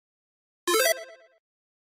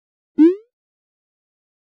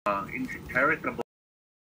inheritable.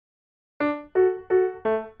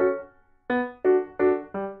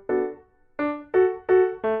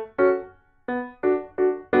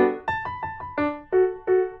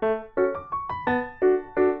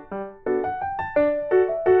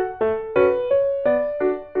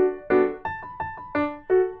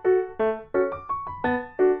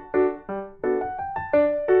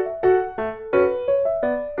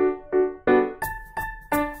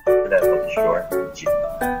 Level, sure.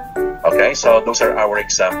 Okay, so those are our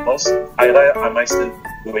examples. Ira, am I still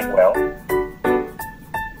doing well?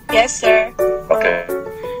 Yes, sir. Okay.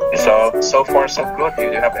 So far so good. Do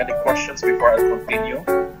you have any questions before I continue?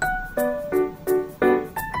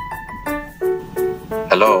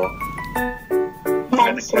 Hello?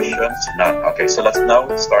 Any questions? None. Okay, so let's now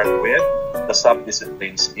start with the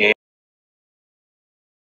subdisciplines in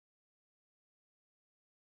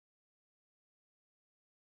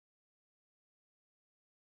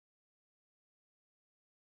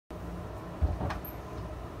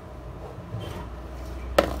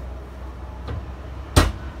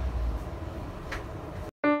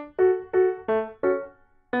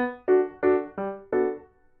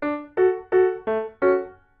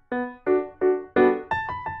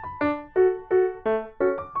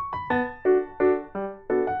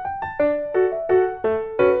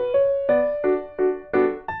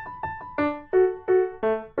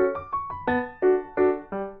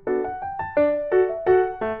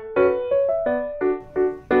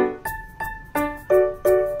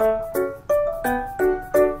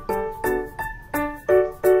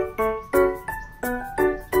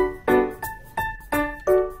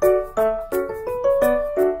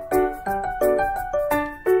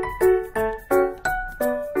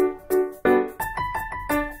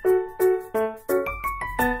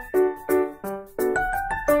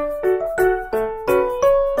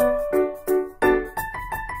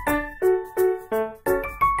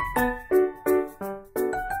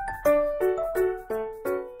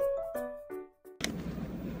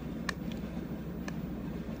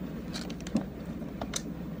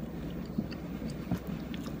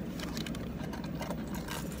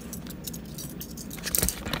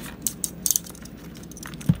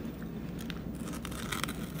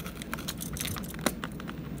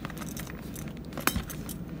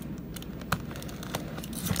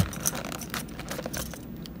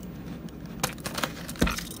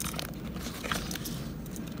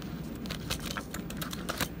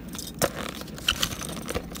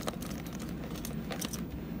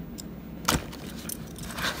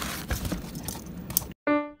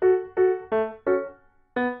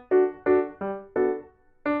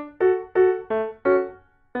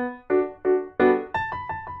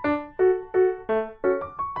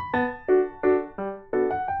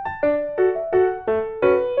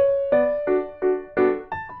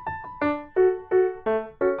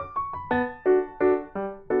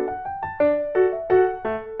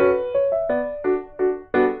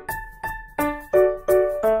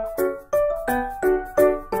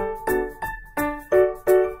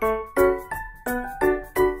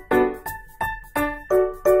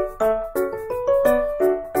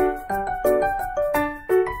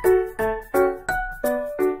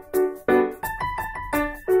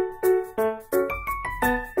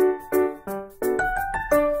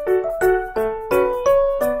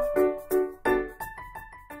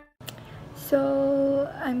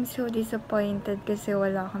I'm so disappointed kasi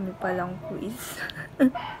wala kami palang quiz.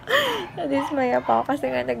 Nadismaya pa ako kasi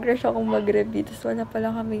nga nag-rush akong mag-review tapos wala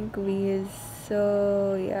pala kaming quiz. So,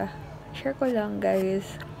 yeah. Share ko lang, guys.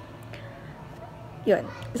 Yun.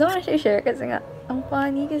 Gusto ko na siya share kasi nga ang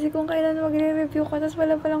funny kasi kung kailan magre-review ko tapos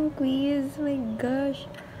wala palang quiz. My gosh.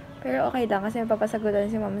 Pero okay lang kasi may papasagutan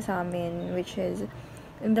si mama sa amin which is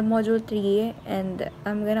in the module 3 and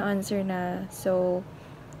I'm gonna answer na. So,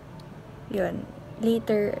 yun.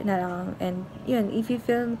 Later na lang. And, yun.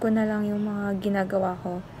 I-film ko na lang yung mga ginagawa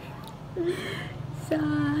ko. So,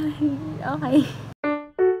 okay.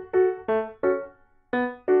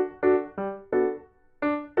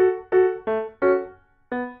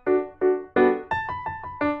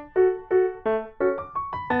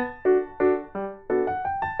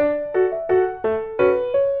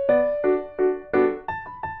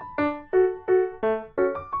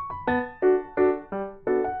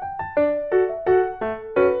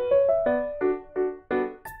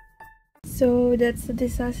 So, that's a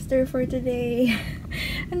disaster for today.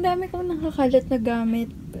 Ang dami kong nakakalat na gamit.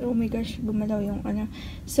 Oh my gosh, gumalaw yung ano.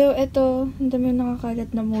 So, eto, ang dami yung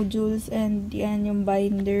nakakalat na modules and yan yung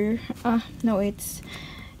binder. No, it's...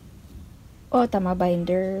 Oh, tama,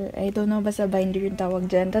 binder. I don't know basta binder yung tawag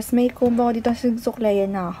dyan. Tapos may combo ko dito,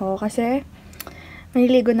 susuklayan na ako. Kasi,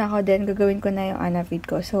 Maliligo na ako din. Gagawin ko na yung anafeed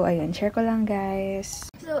ko. So, ayun. Share ko lang, guys.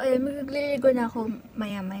 So, ayun. Magliligo na ako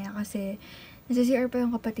maya-maya kasi nasa CR pa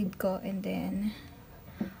yung kapatid ko. And then,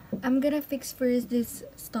 I'm gonna fix first this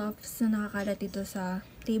stuffs na nakakalat dito sa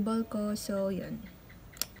table ko. So, yun.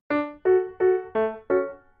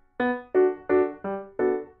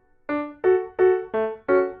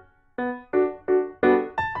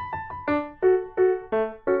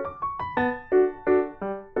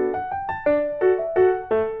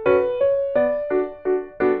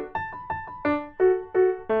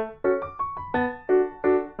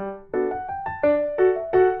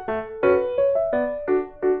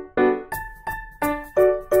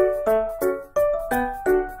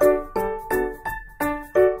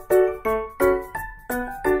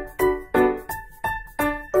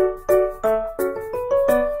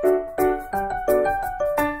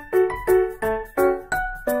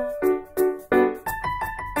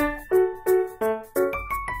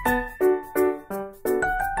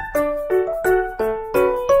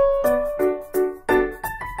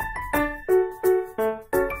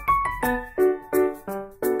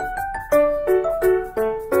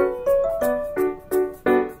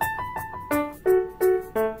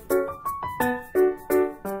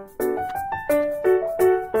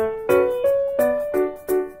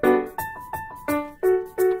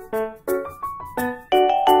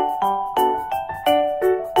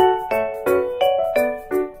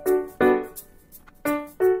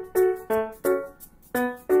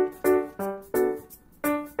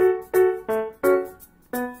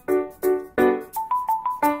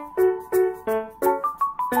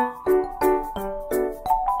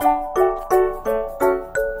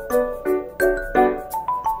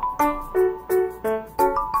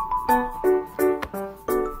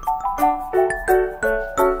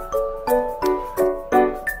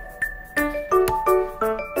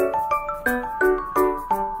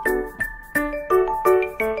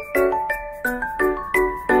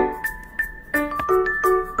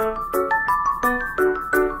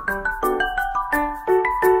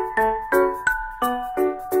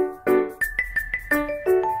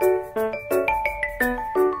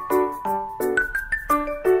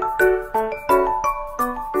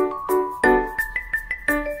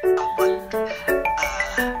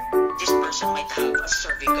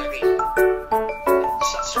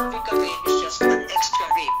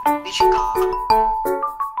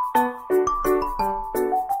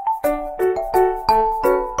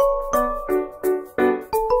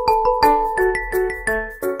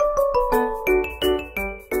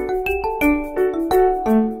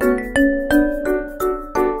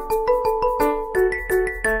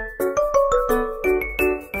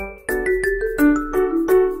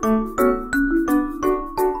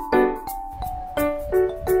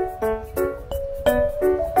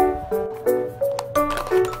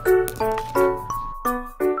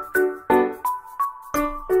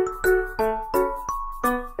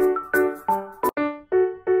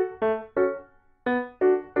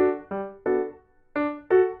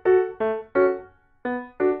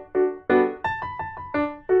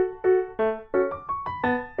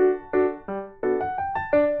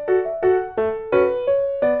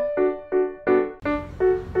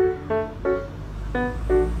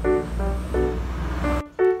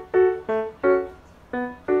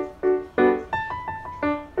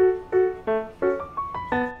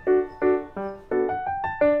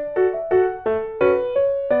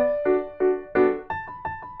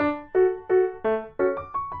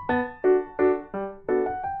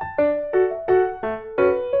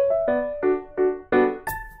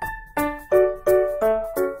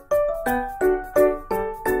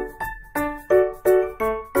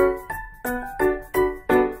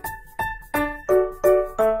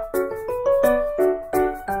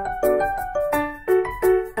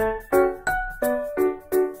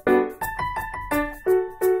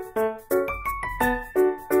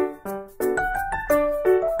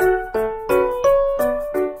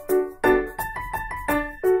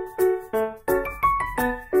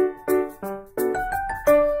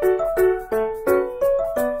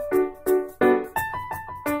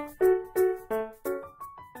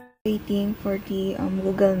 Waiting for the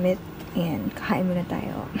Google Meet. Ayan, kakain muna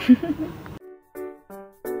tayo.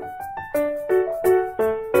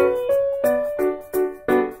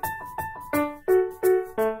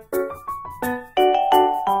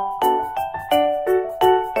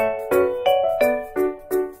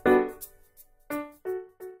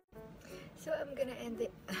 So I'm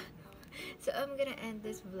gonna end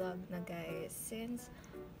this vlog na, guys, since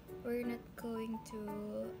we're not going to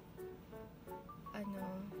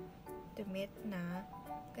to meet na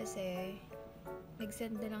kasi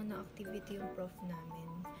nag-send na lang ng activity yung prof namin.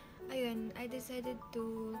 Ayun, I decided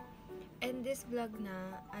to end this vlog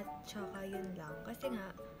na at tsaka yun lang. Kasi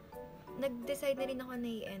nga, nag-decide na rin ako na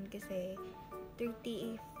i-end kasi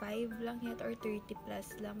 35 lang yata or 30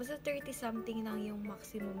 plus lang. Basta 30 something lang yung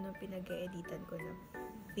maximum na pinag-e-editan ko na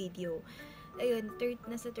video. Ayun,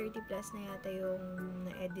 nasa 30 plus na yata yung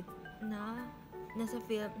na-edit na nasa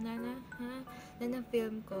film na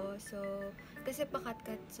film ko. So, kasi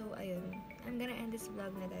pa-cut-cut. So, ayun. I'm gonna end this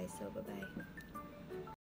vlog na guys. So, bye-bye.